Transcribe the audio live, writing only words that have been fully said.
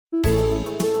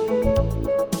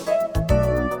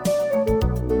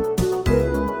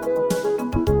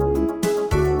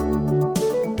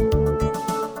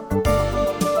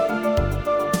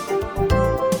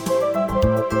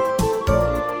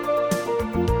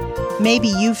Maybe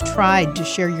you've tried to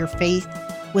share your faith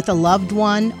with a loved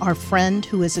one or friend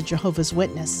who is a Jehovah's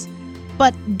Witness,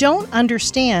 but don't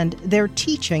understand their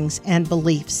teachings and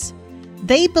beliefs.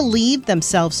 They believe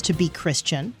themselves to be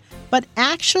Christian, but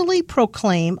actually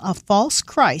proclaim a false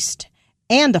Christ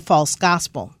and a false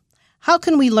gospel. How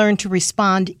can we learn to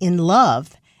respond in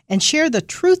love and share the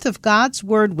truth of God's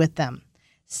Word with them?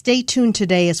 Stay tuned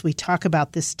today as we talk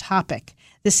about this topic.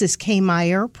 This is Kay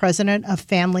Meyer, president of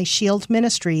Family Shield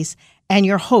Ministries, and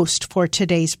your host for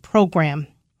today's program.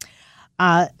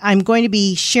 I'm going to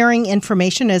be sharing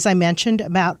information, as I mentioned,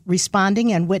 about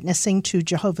responding and witnessing to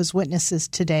Jehovah's Witnesses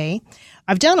today.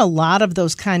 I've done a lot of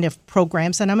those kind of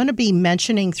programs, and I'm going to be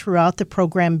mentioning throughout the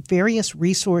program various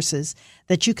resources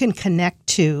that you can connect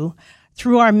to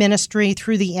through our ministry,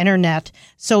 through the internet.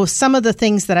 So some of the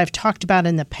things that I've talked about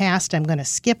in the past, I'm going to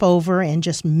skip over and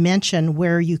just mention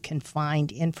where you can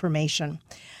find information.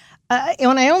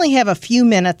 When I only have a few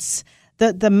minutes,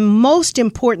 the most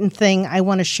important thing I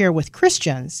want to share with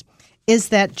Christians is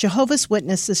that Jehovah's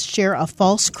Witnesses share a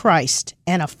false Christ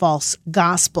and a false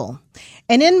gospel.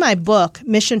 And in my book,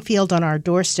 Mission Field on Our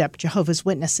Doorstep, Jehovah's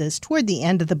Witnesses, toward the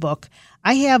end of the book,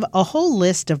 I have a whole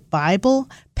list of Bible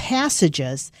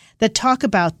passages that talk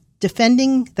about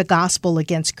defending the gospel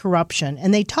against corruption,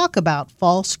 and they talk about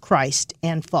false Christ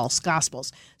and false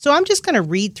gospels. So I'm just going to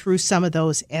read through some of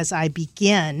those as I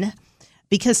begin,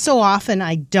 because so often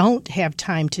I don't have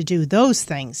time to do those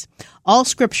things. All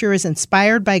Scripture is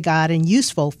inspired by God and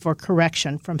useful for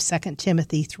correction, from 2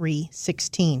 Timothy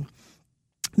 3:16.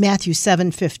 Matthew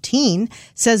 7:15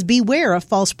 says, beware of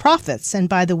false prophets. And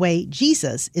by the way,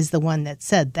 Jesus is the one that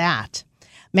said that.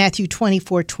 Matthew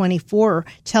 24:24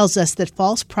 tells us that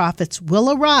false prophets will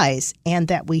arise and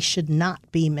that we should not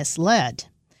be misled.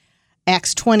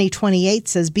 Acts 20:28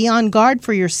 says, be on guard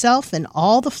for yourself and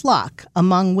all the flock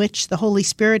among which the Holy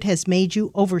Spirit has made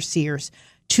you overseers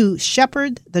to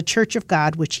shepherd the church of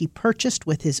God, which he purchased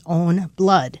with his own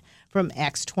blood, from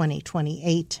Acts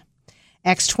 20:28.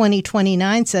 Acts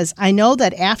 20:29 says, I know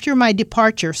that after my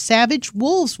departure, savage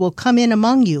wolves will come in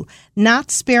among you,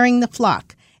 not sparing the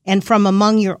flock. And from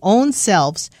among your own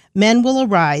selves, men will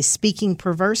arise, speaking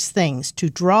perverse things to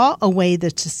draw away the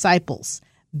disciples.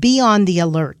 Be on the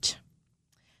alert.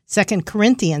 2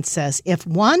 Corinthians says, if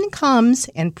one comes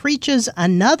and preaches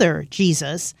another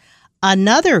Jesus,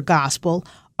 another gospel,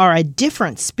 or a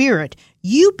different spirit,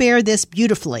 you bear this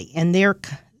beautifully. And they're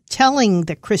telling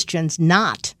the Christians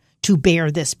not to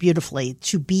bear this beautifully,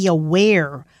 to be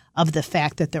aware of the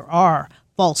fact that there are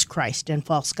false Christ and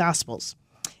false gospels.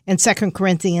 In 2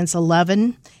 Corinthians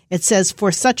 11, it says,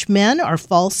 for such men are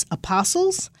false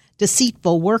apostles,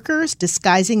 deceitful workers,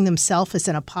 disguising themselves as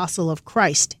an apostle of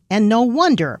Christ. And no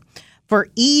wonder, for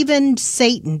even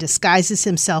Satan disguises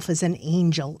himself as an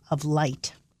angel of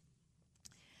light.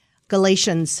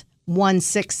 Galatians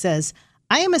 1:6 says,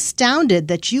 I am astounded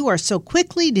that you are so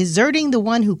quickly deserting the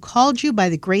one who called you by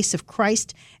the grace of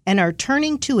Christ and are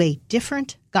turning to a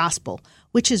different gospel,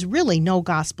 which is really no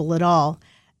gospel at all.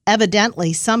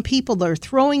 Evidently, some people are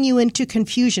throwing you into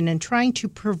confusion and trying to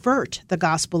pervert the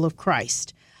gospel of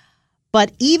Christ.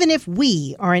 But even if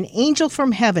we or an angel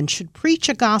from heaven should preach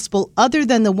a gospel other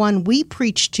than the one we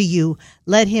preach to you,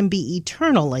 let him be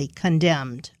eternally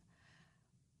condemned.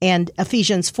 And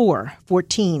Ephesians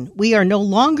 4:14, we are no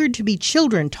longer to be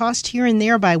children tossed here and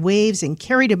there by waves and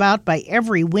carried about by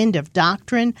every wind of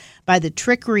doctrine, by the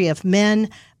trickery of men,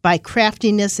 by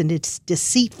craftiness and its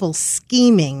deceitful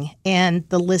scheming, and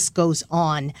the list goes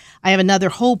on. I have another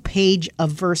whole page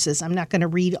of verses. I'm not going to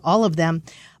read all of them,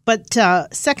 but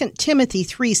 2 Timothy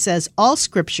 3 says, all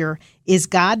Scripture is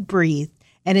God-breathed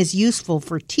and is useful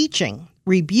for teaching,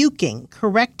 rebuking,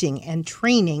 correcting, and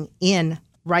training in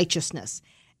righteousness.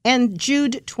 And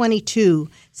Jude 22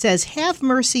 says, have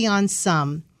mercy on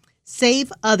some,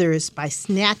 save others by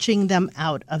snatching them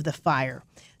out of the fire.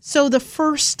 So the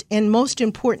first and most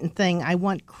important thing I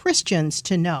want Christians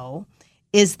to know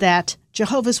is that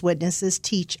Jehovah's Witnesses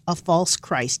teach a false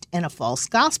Christ and a false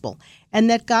gospel, and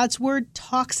that God's Word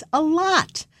talks a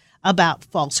lot about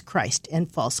false Christ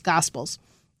and false gospels.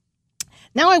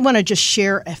 Now I want to just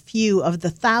share a few of the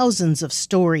thousands of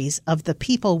stories of the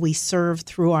people we serve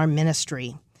through our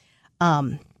ministry.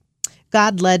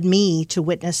 God led me to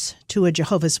witness to a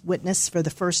Jehovah's Witness for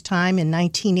the first time in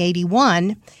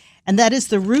 1981, and that is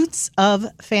the roots of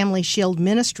Family Shield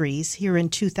Ministries here in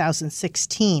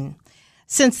 2016.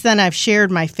 Since then, I've shared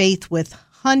my faith with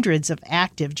hundreds of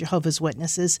active Jehovah's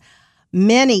Witnesses,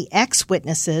 many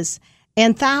ex-witnesses,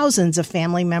 and thousands of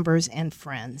family members and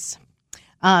friends.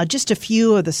 Just a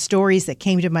few of the stories that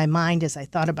came to my mind as I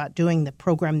thought about doing the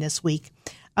program this week.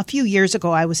 A few years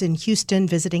ago, I was in Houston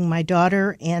visiting my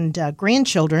daughter and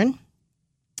grandchildren.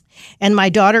 And my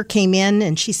daughter came in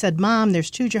and she said, "Mom, there's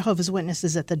 2 Jehovah's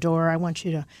Witnesses at the door.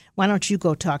 Why don't you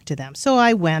go talk to them?" So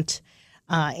I went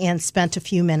and spent a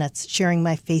few minutes sharing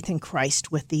my faith in Christ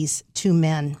with these 2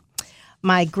 men.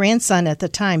 My grandson at the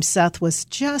time, Seth, was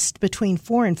just between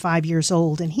 4 and 5 years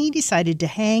old, and he decided to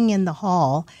hang in the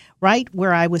hall right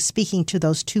where I was speaking to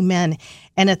those 2 men.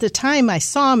 And at the time, I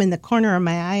saw him in the corner of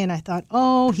my eye, and I thought,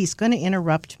 oh, he's going to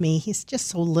interrupt me. He's just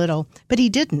so little. But he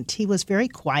didn't. He was very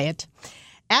quiet.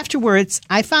 Afterwards,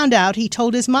 I found out he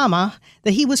told his mama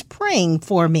that he was praying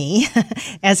for me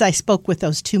as I spoke with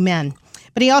those 2 men.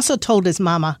 But he also told his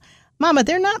mama, "Mama,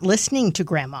 they're not listening to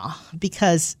Grandma,"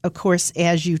 because, of course,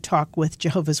 as you talk with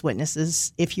Jehovah's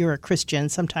Witnesses, if you're a Christian,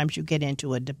 sometimes you get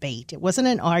into a debate. It wasn't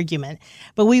an argument,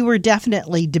 but we were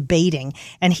definitely debating,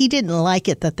 and he didn't like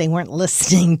it that they weren't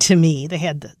listening to me.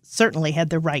 They certainly had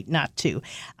the right not to,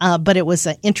 but it was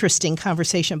an interesting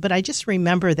conversation. But I just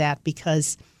remember that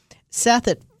because Seth,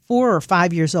 at 4 or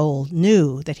 5 years old,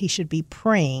 knew that he should be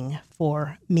praying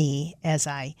for me as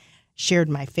I shared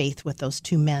my faith with those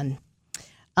 2 men.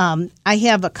 I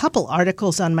have a couple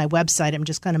articles on my website. I'm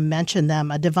just going to mention them.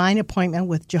 A Divine Appointment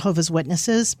with Jehovah's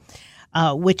Witnesses,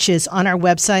 which is on our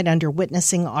website under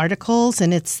Witnessing Articles.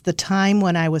 And it's the time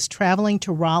when I was traveling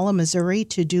to Rolla, Missouri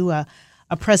to do a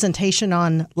presentation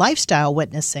on lifestyle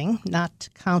witnessing, not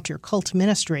counter-cult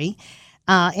ministry.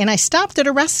 And I stopped at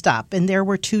a rest stop, and there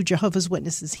were 2 Jehovah's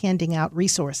Witnesses handing out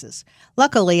resources.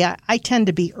 Luckily, I tend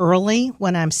to be early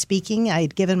when I'm speaking. I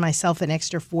had given myself an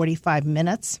extra 45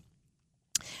 minutes.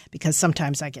 Because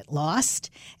sometimes I get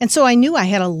lost. And so I knew I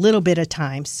had a little bit of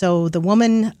time. So the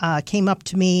woman came up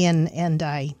to me and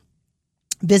I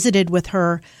visited with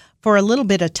her for a little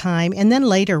bit of time and then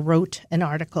later wrote an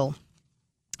article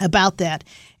about that.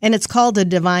 And it's called A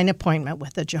Divine Appointment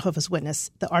with a Jehovah's Witness.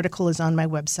 The article is on my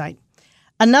website.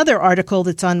 Another article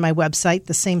that's on my website,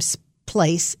 the same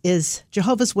place, is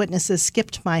Jehovah's Witnesses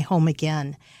Skipped My Home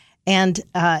Again. And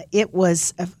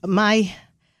my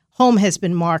home has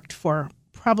been marked for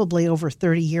probably over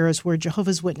 30 years where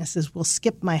Jehovah's Witnesses will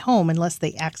skip my home unless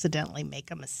they accidentally make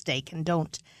a mistake and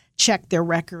don't check their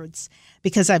records,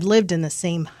 because I've lived in the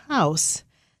same house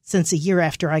since a year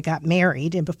after I got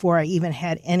married and before I even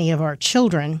had any of our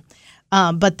children.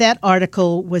 But that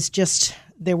article was just,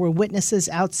 there were witnesses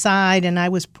outside and I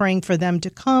was praying for them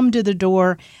to come to the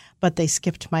door, but they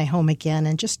skipped my home again.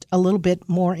 And just a little bit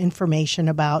more information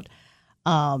about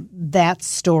that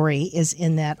story is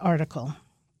in that article.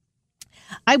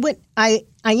 I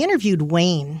interviewed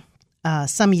Wayne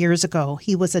some years ago.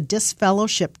 He was a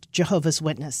disfellowshipped Jehovah's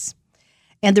Witness.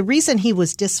 And the reason he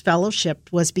was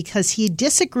disfellowshipped was because he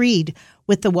disagreed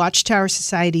with the Watchtower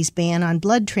Society's ban on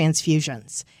blood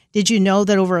transfusions. Did you know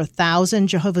that over 1,000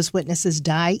 Jehovah's Witnesses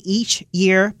die each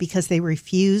year because they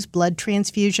refuse blood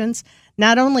transfusions,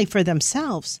 not only for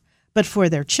themselves, but for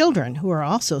their children, who are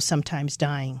also sometimes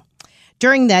dying?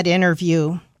 During that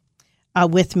interview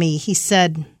with me, he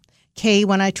said, "Kay,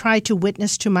 when I tried to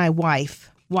witness to my wife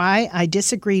why I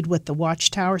disagreed with the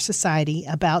Watchtower Society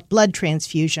about blood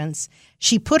transfusions,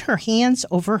 she put her hands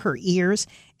over her ears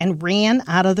and ran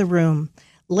out of the room.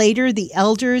 Later, the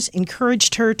elders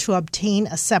encouraged her to obtain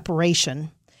a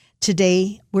separation.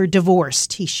 Today, we're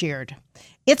divorced," he shared.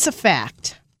 It's a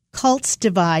fact. Cults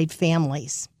divide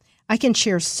families. I can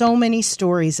share so many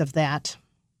stories of that.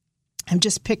 I've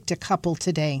just picked a couple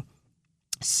today.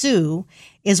 Sue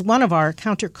is one of our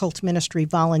counter-cult ministry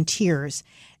volunteers,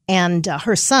 and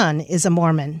her son is a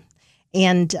Mormon.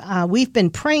 And we've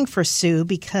been praying for Sue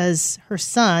because her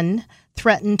son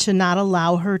threatened to not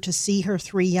allow her to see her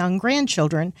 3 young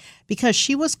grandchildren because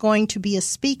she was going to be a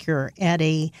speaker at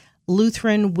a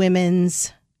Lutheran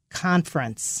women's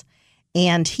conference.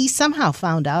 And he somehow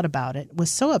found out about it, was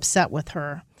so upset with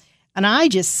her. And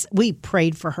we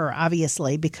prayed for her,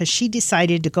 obviously, because she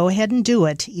decided to go ahead and do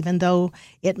it, even though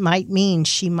it might mean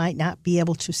she might not be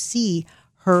able to see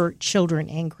her children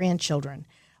and grandchildren.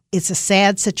 It's a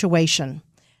sad situation,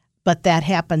 but that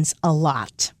happens a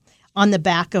lot. On the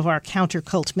back of our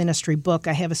counter-cult ministry book,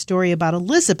 I have a story about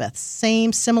Elizabeth,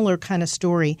 similar kind of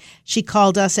story. She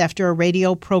called us after a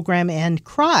radio program and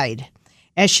cried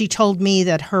as she told me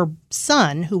that her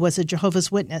son, who was a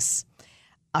Jehovah's Witness,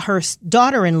 her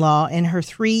daughter-in-law and her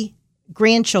 3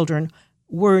 grandchildren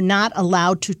were not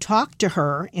allowed to talk to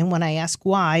her. And when I asked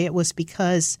why, it was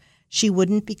because she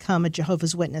wouldn't become a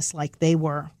Jehovah's Witness like they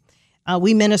were.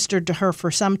 We ministered to her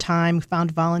for some time,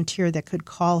 found a volunteer that could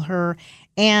call her,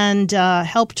 and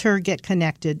helped her get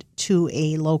connected to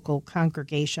a local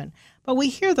congregation. But we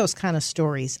hear those kind of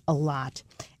stories a lot,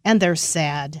 and they're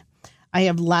sad. I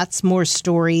have lots more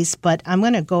stories, but I'm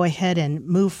going to go ahead and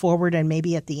move forward, and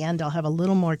maybe at the end I'll have a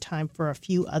little more time for a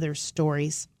few other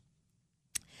stories.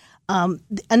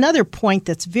 Another point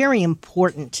that's very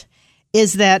important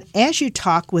is that as you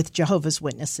talk with Jehovah's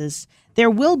Witnesses, there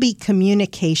will be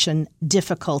communication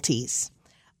difficulties.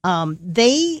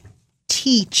 They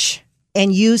teach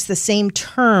and use the same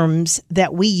terms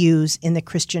that we use in the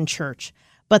Christian church,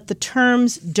 but the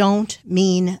terms don't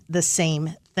mean the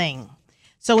same thing.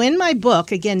 So in my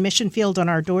book, again, Mission Field on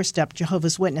Our Doorstep,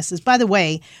 Jehovah's Witnesses, by the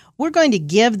way, we're going to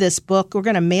give this book, we're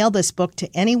going to mail this book to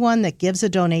anyone that gives a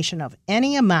donation of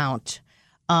any amount,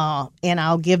 and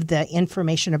I'll give the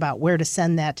information about where to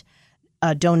send that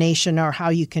donation or how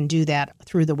you can do that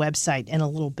through the website in a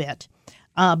little bit.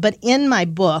 But in my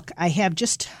book, I have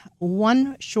just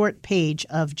one short page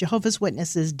of Jehovah's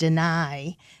Witnesses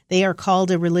deny. They are called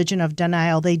a religion of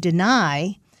denial. They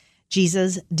deny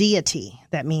Jesus' deity.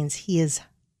 That means he is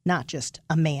not just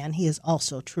a man, he is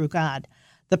also true God.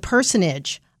 The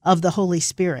personage of the Holy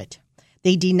Spirit.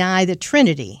 They deny the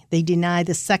Trinity. They deny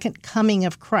the second coming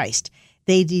of Christ.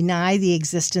 They deny the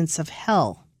existence of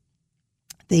hell.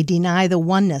 They deny the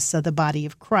oneness of the body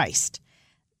of Christ,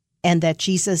 and that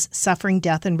Jesus' suffering,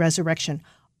 death, and resurrection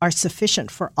are sufficient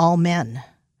for all men.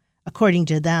 According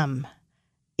to them,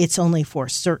 it's only for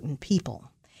certain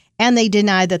people. And they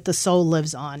deny that the soul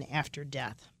lives on after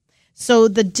death. So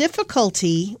the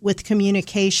difficulty with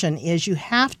communication is you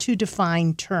have to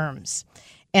define terms.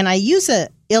 And I use an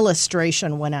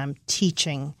illustration when I'm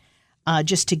teaching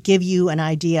just to give you an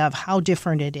idea of how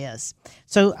different it is.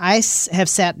 So I have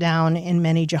sat down in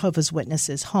many Jehovah's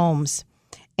Witnesses' homes,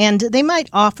 and they might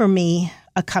offer me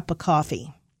a cup of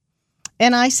coffee.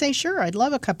 And I say, sure, I'd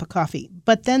love a cup of coffee.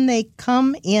 But then they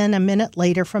come in a minute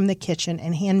later from the kitchen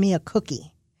and hand me a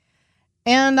cookie.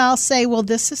 And I'll say, well,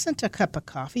 this isn't a cup of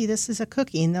coffee. This is a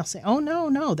cookie. And they'll say, oh,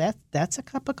 no, that's a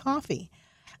cup of coffee.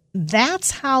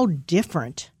 That's how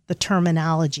different the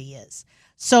terminology is.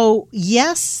 So,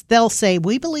 yes, they'll say,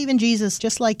 we believe in Jesus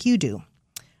just like you do.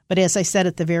 But as I said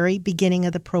at the very beginning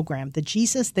of the program, the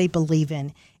Jesus they believe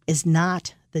in is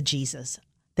not the Jesus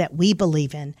that we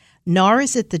believe in, nor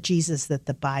is it the Jesus that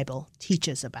the Bible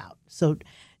teaches about. So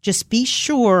just be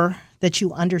sure that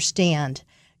you understand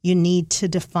you need to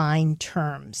define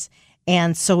terms.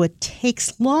 And so it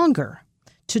takes longer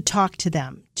to talk to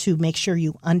them to make sure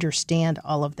you understand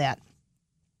all of that.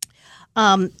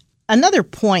 Another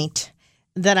point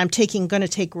that I'm going to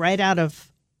take right out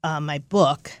of my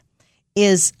book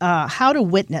is how to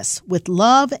witness with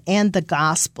love and the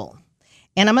gospel.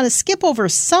 And I'm going to skip over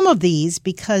some of these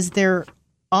because they're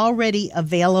already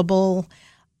available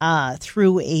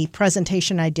through a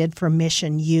presentation I did for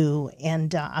Mission U.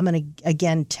 And I'm going to,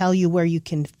 again, tell you where you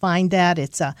can find that.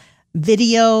 It's a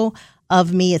video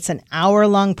of me. It's an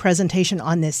hour-long presentation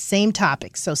on this same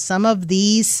topic. So some of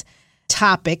these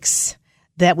topics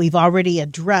that we've already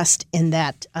addressed in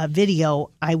that video,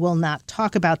 I will not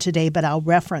talk about today, but I'll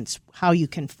reference how you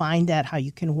can find that, how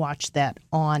you can watch that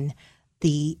on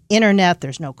the internet.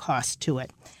 There's no cost to it.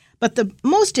 But the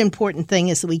most important thing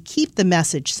is that we keep the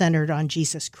message centered on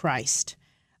Jesus Christ.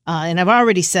 And I've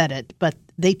already said it, but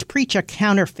they preach a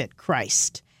counterfeit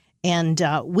Christ. And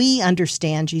we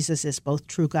understand Jesus is both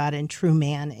true God and true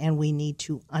man, and we need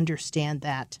to understand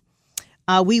that.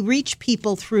 We reach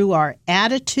people through our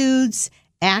attitudes,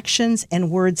 actions, and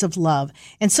words of love.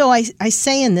 And so I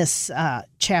say in this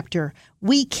chapter,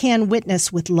 we can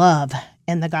witness with love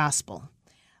and the gospel.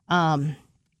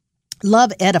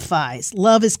 Love edifies.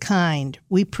 Love is kind.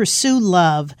 We pursue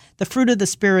love. The fruit of the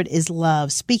Spirit is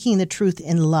love, speaking the truth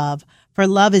in love. For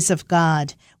love is of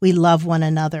God. We love one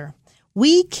another.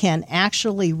 We can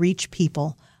actually reach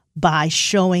people by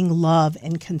showing love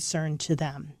and concern to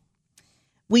them.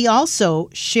 We also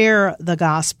share the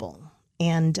gospel,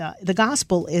 and the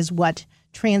gospel is what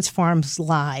transforms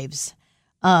lives.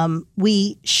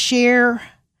 We share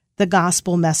the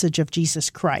gospel message of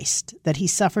Jesus Christ, that he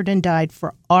suffered and died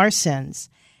for our sins,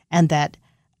 and that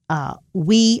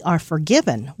we are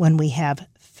forgiven when we have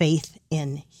faith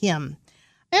in him.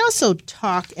 I also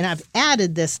talk, and I've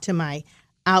added this to my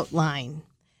outline,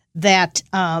 that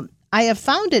I have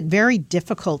found it very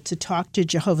difficult to talk to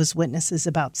Jehovah's Witnesses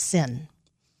about sin.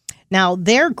 Now,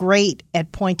 they're great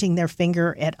at pointing their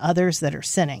finger at others that are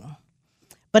sinning,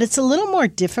 but it's a little more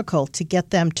difficult to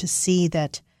get them to see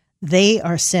that they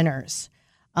are sinners.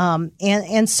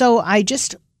 And so I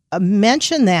just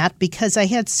mention that because I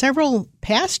had several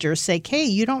pastors say, Kay,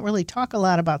 you don't really talk a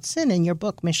lot about sin in your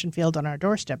book, Mission Field on Our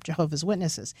Doorstep, Jehovah's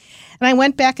Witnesses. And I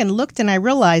went back and looked and I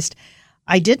realized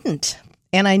I didn't.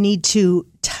 And I need to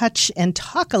touch and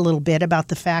talk a little bit about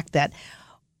the fact that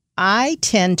I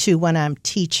tend to, when I'm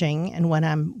teaching and when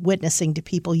I'm witnessing to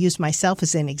people, use myself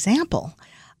as an example.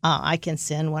 I can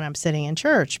sin when I'm sitting in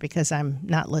church because I'm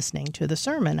not listening to the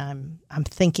sermon. I'm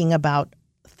thinking about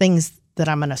things that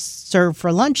I'm going to serve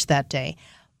for lunch that day.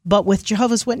 But with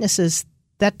Jehovah's Witnesses,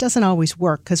 that doesn't always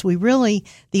work because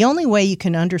the only way you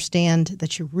can understand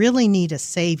that you really need a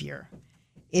Savior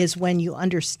is when you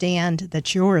understand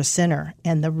that you're a sinner.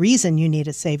 And the reason you need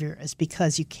a Savior is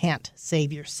because you can't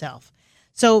save yourself.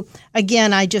 So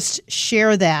again, I just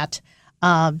share that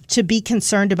to be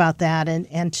concerned about that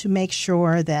and to make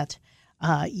sure that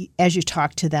as you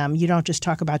talk to them, you don't just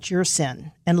talk about your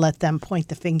sin and let them point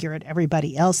the finger at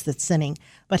everybody else that's sinning,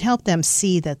 but help them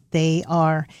see that they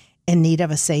are in need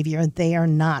of a Savior and they are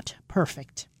not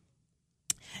perfect.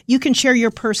 You can share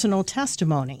your personal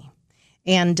testimony,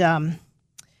 and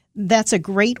that's a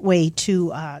great way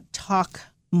to talk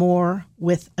more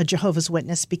with a Jehovah's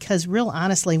Witness because real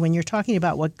honestly, when you're talking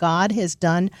about what God has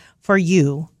done for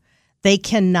you, they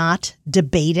cannot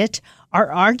debate it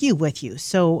or argue with you.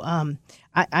 So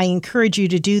I encourage you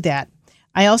to do that.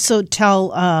 I also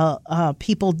tell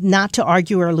people not to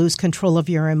argue or lose control of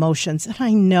your emotions. And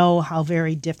I know how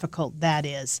very difficult that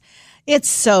is. It's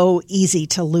so easy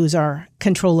to lose our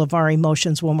control of our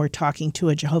emotions when we're talking to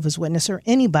a Jehovah's Witness or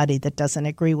anybody that doesn't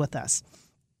agree with us.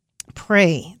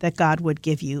 Pray that God would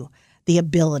give you the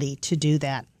ability to do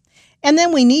that. And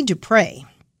then we need to pray.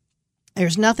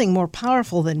 There's nothing more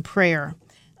powerful than prayer.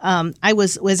 As I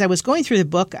was going through the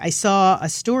book, I saw a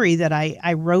story that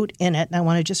I wrote in it, and I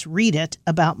want to just read it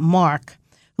about Mark,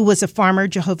 who was a farmer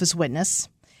Jehovah's Witness.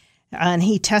 And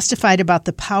he testified about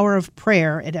the power of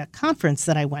prayer at a conference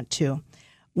that I went to.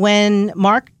 When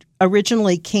Mark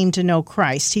originally came to know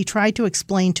Christ, he tried to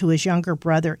explain to his younger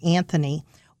brother, Anthony,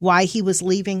 why he was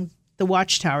leaving the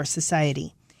Watchtower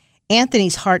Society.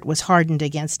 Anthony's heart was hardened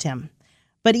against him.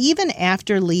 But even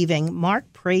after leaving,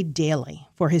 Mark prayed daily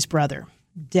for his brother.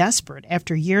 Desperate,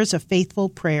 after years of faithful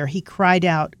prayer, he cried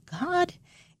out, God,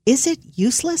 is it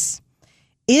useless?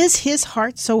 Is his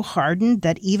heart so hardened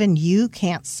that even you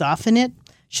can't soften it?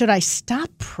 Should I stop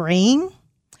praying?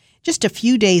 Just a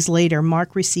few days later,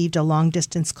 Mark received a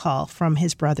long-distance call from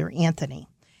his brother, Anthony.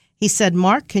 He said,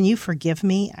 Mark, can you forgive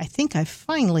me? I think I've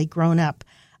finally grown up.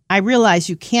 I realize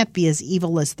you can't be as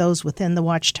evil as those within the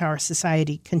Watchtower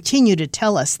Society continue to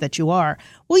tell us that you are.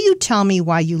 Will you tell me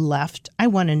why you left? I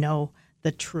want to know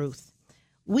the truth.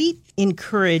 We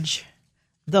encourage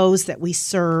those that we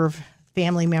serve,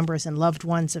 family members and loved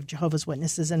ones of Jehovah's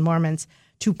Witnesses and Mormons,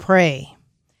 to pray,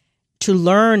 to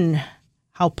learn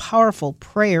how powerful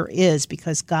prayer is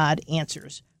because God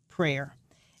answers prayer.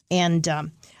 And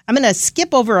I'm going to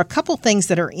skip over a couple things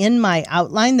that are in my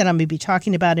outline that I'm going to be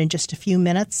talking about in just a few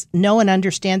minutes. Know and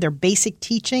understand their basic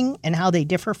teaching and how they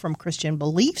differ from Christian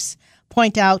beliefs.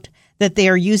 Point out that they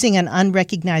are using an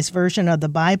unrecognized version of the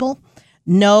Bible.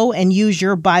 Know and use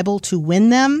your Bible to win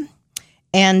them,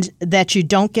 and that you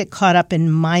don't get caught up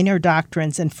in minor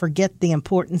doctrines and forget the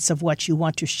importance of what you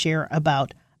want to share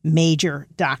about major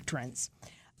doctrines.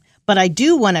 But I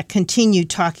do want to continue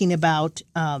talking about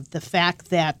the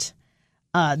fact that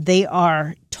they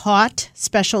are taught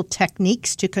special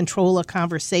techniques to control a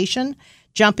conversation.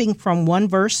 Jumping from one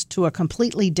verse to a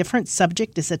completely different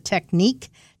subject is a technique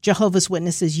Jehovah's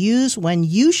Witnesses use when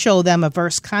you show them a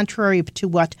verse contrary to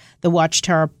what the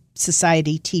Watchtower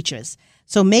Society teaches.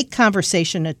 So make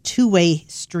conversation a two-way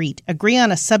street. Agree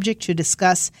on a subject to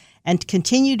discuss and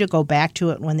continue to go back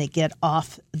to it when they get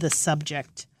off the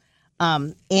subject.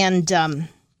 And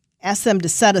ask them to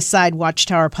set aside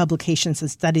Watchtower publications and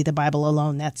study the Bible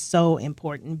alone. That's so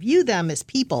important. View them as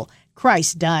people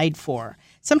Christ died for.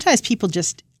 Sometimes people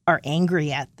just are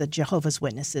angry at the Jehovah's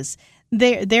Witnesses.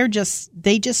 They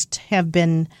just have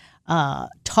been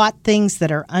taught things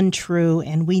that are untrue,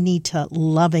 and we need to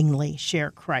lovingly share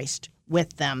Christ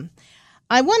with them.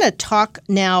 I want to talk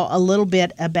now a little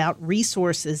bit about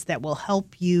resources that will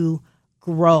help you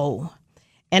grow.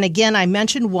 And again, I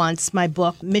mentioned once my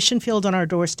book, Mission Field on Our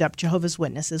Doorstep, Jehovah's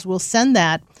Witnesses. We'll send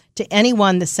that to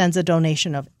anyone that sends a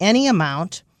donation of any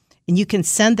amount. And you can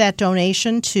send that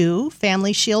donation to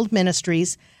Family Shield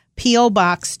Ministries, P.O.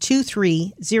 Box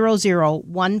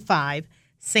 230015,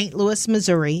 St. Louis,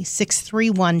 Missouri,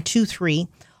 63123.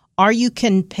 Or you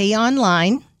can pay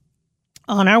online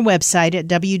on our website at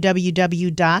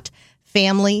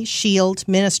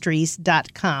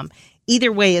www.familyshieldministries.com.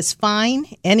 Either way is fine.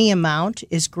 Any amount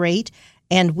is great.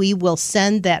 and we will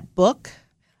send that book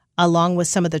along with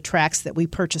some of the tracts that we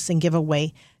purchase and give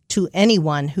away to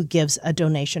anyone who gives a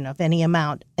donation of any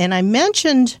amount. And I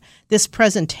mentioned this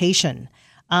presentation.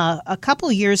 A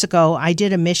couple years ago, I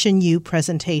did a Mission U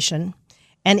presentation,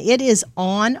 and it is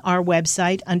on our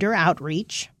website under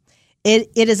Outreach. It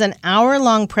is an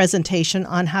hour-long presentation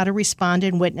on how to respond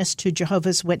and witness to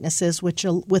Jehovah's Witnesses,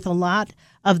 with a lot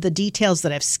of the details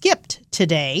that I've skipped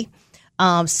today.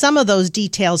 Some of those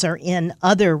details are in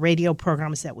other radio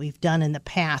programs that we've done in the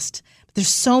past. But there's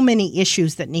so many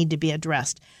issues that need to be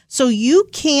addressed. So you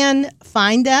can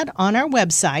find that on our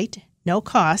website, no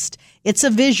cost. It's a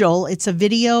visual, it's a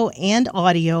video and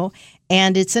audio,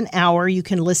 and it's an hour. You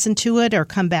can listen to it or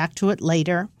come back to it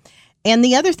later. And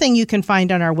the other thing you can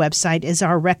find on our website is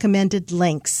our recommended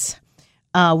links.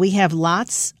 We have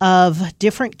lots of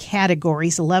different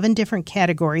categories, 11 different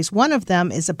categories. One of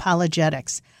them is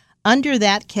apologetics. Under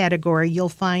that category, you'll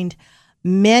find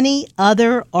many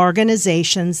other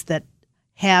organizations that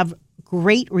have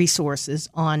great resources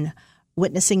on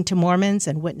witnessing to Mormons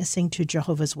and witnessing to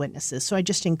Jehovah's Witnesses. So I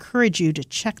just encourage you to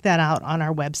check that out on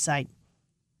our website.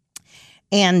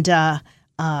 And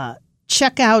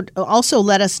check out, also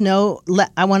let us know,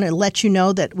 I want to let you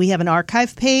know that we have an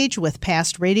archive page with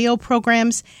past radio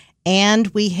programs, and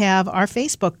we have our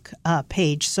Facebook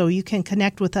page, so you can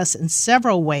connect with us in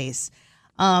several ways.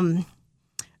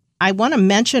 I want to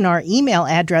mention our email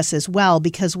address as well,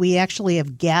 because we actually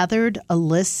have gathered a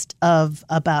list of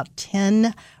about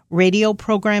 10 radio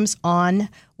programs on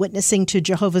witnessing to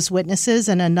Jehovah's Witnesses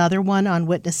and another one on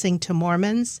witnessing to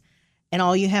Mormons. And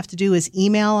all you have to do is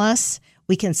email us.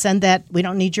 We can send that. We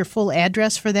don't need your full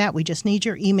address for that. We just need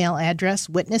your email address,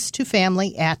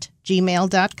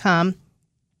 witnesstofamily@gmail.com.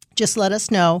 Just let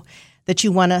us know that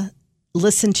you want to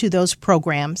listen to those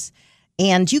programs.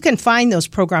 And you can find those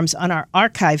programs on our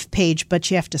archive page,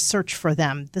 but you have to search for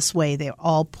them. This way, they're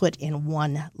all put in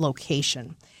one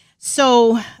location.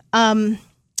 So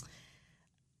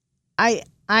I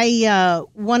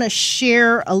want to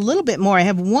share a little bit more. I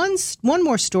have one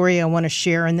more story I want to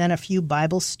share, and then a few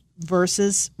Bible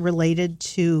verses related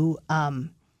to the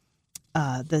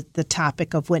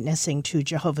topic of witnessing to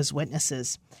Jehovah's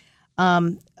Witnesses.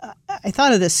 I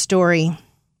thought of this story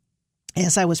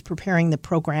as I was preparing the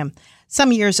program.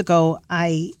 Some years ago,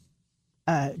 I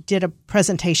did a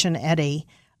presentation at a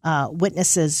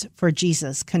Witnesses for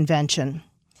Jesus convention,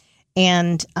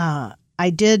 and I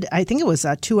think it was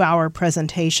a 2-hour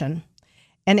presentation.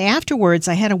 And afterwards,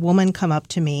 I had a woman come up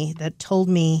to me that told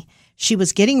me she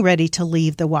was getting ready to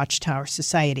leave the Watchtower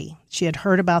Society. She had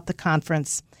heard about the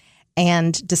conference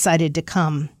and decided to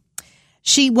come.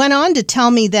 She went on to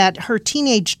tell me that her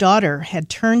teenage daughter had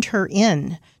turned her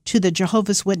in to the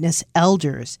Jehovah's Witness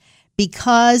elders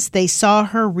because they saw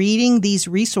her reading these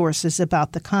resources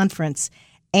about the conference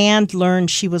and learned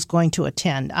she was going to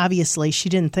attend. Obviously, she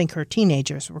didn't think her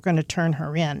teenagers were going to turn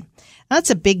her in.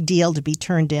 That's a big deal to be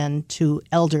turned in to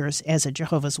elders as a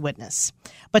Jehovah's Witness.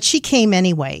 But she came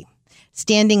anyway,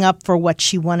 standing up for what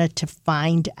she wanted to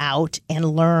find out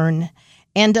and learn.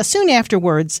 And soon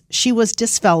afterwards, she was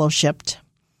disfellowshipped.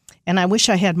 And I wish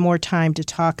I had more time to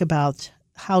talk about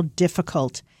how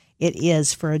difficult it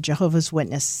is for a Jehovah's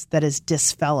Witness that is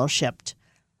disfellowshipped.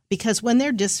 Because when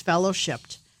they're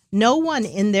disfellowshipped, no one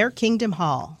in their kingdom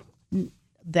hall,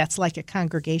 that's like a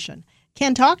congregation,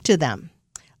 can talk to them.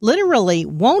 Literally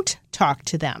won't talk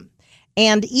to them.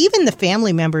 And even the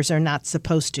family members are not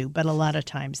supposed to, but a lot of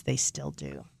times they still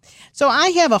do. So I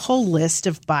have a whole list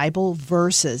of Bible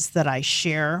verses that I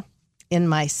share in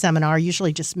my seminar,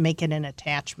 usually just make it an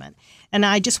attachment. And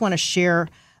I just want to share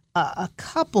a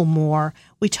couple more.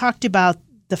 We talked about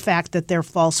the fact that they're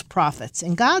false prophets.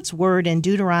 And God's word in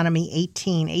Deuteronomy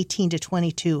 18 to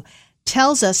 22,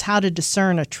 tells us how to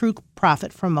discern a true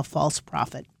prophet from a false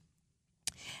prophet.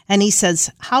 And he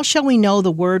says, "How shall we know the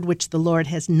word which the Lord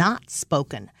has not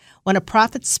spoken? When a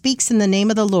prophet speaks in the name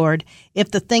of the Lord,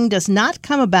 if the thing does not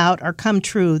come about or come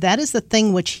true, that is the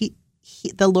thing which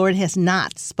the Lord has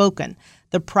not spoken.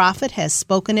 The prophet has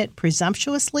spoken it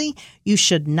presumptuously. You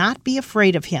should not be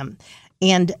afraid of him."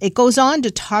 And it goes on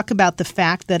to talk about the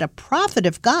fact that a prophet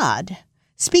of God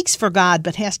speaks for God,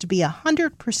 but has to be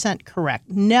 100% correct,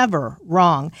 never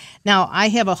wrong. Now, I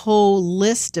have a whole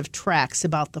list of tracts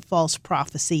about the false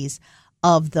prophecies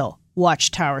of the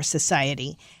Watchtower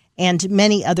Society and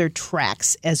many other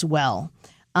tracts as well.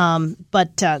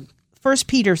 But 1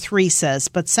 Peter 3 says,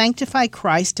 "But sanctify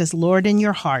Christ as Lord in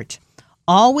your heart,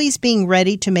 always being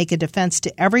ready to make a defense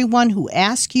to everyone who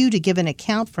asks you to give an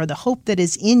account for the hope that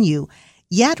is in you,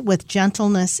 yet with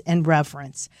gentleness and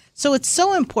reverence." So it's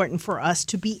so important for us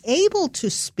to be able to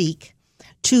speak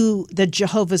to the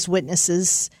Jehovah's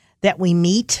Witnesses that we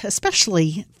meet,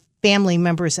 especially family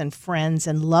members and friends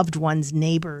and loved ones,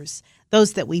 neighbors,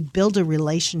 those that we build a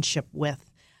relationship with.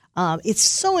 It's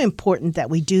so important that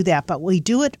we do that, but we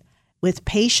do it with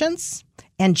patience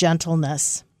and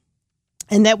gentleness.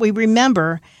 And that we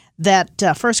remember that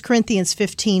 1 Corinthians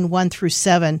 15, 1 through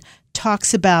 7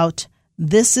 talks about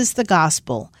this is the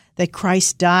gospel, that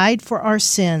Christ died for our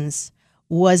sins,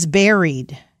 was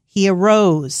buried, he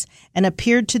arose and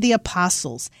appeared to the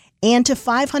apostles and to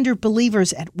 500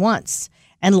 believers at once.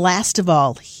 And last of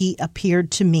all, he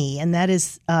appeared to me. And that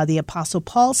is the Apostle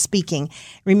Paul speaking.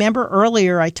 Remember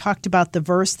earlier I talked about the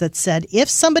verse that said, if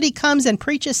somebody comes and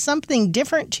preaches something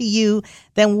different to you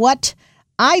than what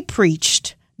I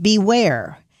preached,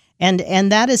 beware.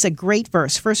 And that is a great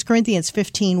verse, 1 Corinthians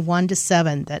 15, 1 to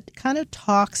 7, that kind of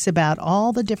talks about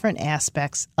all the different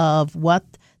aspects of what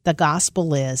the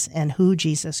gospel is and who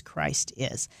Jesus Christ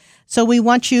is. So we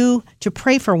want you to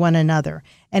pray for one another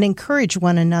and encourage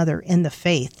one another in the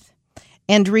faith.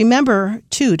 And remember,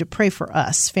 too, to pray for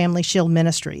us, Family Shield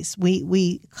Ministries.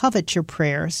 We covet your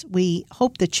prayers. We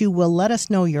hope that you will let us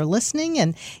know you're listening.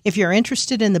 And if you're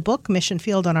interested in the book, Mission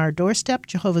Field on Our Doorstep,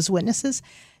 Jehovah's Witnesses,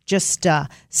 just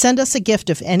send us a gift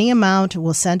of any amount.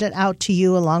 We'll send it out to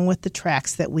you along with the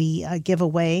tracts that we give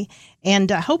away.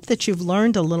 And I hope that you've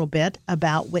learned a little bit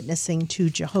about witnessing to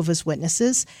Jehovah's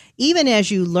Witnesses. Even as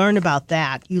you learn about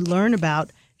that, you learn about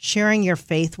sharing your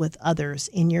faith with others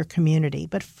in your community.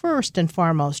 But first and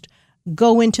foremost,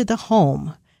 go into the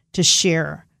home to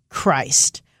share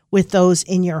Christ with those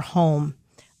in your home.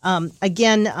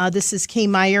 Again, this is Kay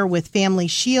Meyer with Family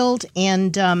Shield,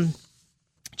 and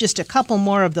just a couple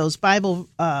more of those Bible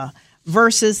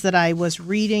verses that I was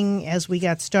reading as we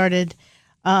got started.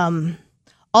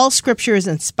 All Scripture is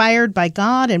inspired by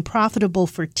God and profitable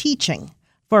for teaching,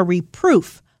 for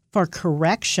reproof, for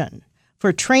correction,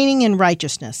 for training in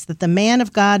righteousness, that the man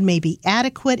of God may be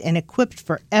adequate and equipped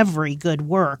for every good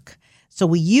work. So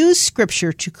we use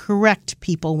Scripture to correct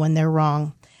people when they're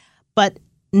wrong. But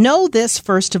know this,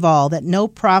 first of all, that no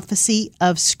prophecy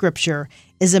of Scripture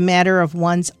is a matter of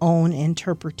one's own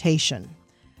interpretation.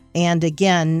 And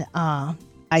again,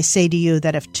 I say to you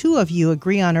that if two of you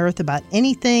agree on earth about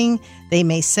anything, they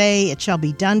may say, it shall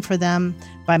be done for them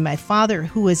by my Father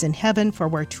who is in heaven. For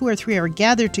where two or three are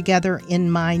gathered together in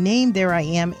my name, there I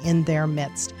am in their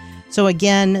midst. So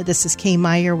again, this is Kay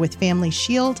Meyer with Family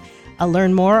Shield.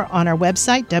 Learn more on our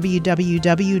website,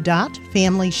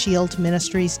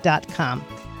 www.familyshieldministries.com.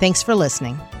 Thanks for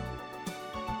listening.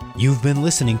 You've been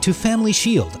listening to Family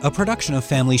Shield, a production of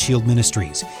Family Shield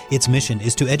Ministries. Its mission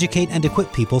is to educate and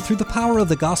equip people through the power of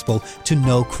the gospel to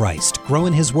know Christ, grow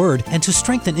in His Word, and to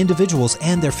strengthen individuals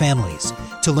and their families.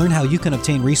 To learn how you can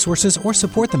obtain resources or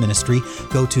support the ministry,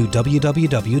 go to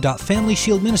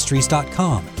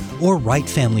www.familyshieldministries.com or write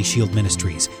Family Shield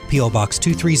Ministries, P.O. Box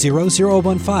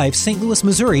 230015, St. Louis,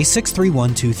 Missouri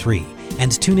 63123.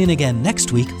 And tune in again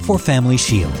next week for Family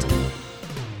Shield.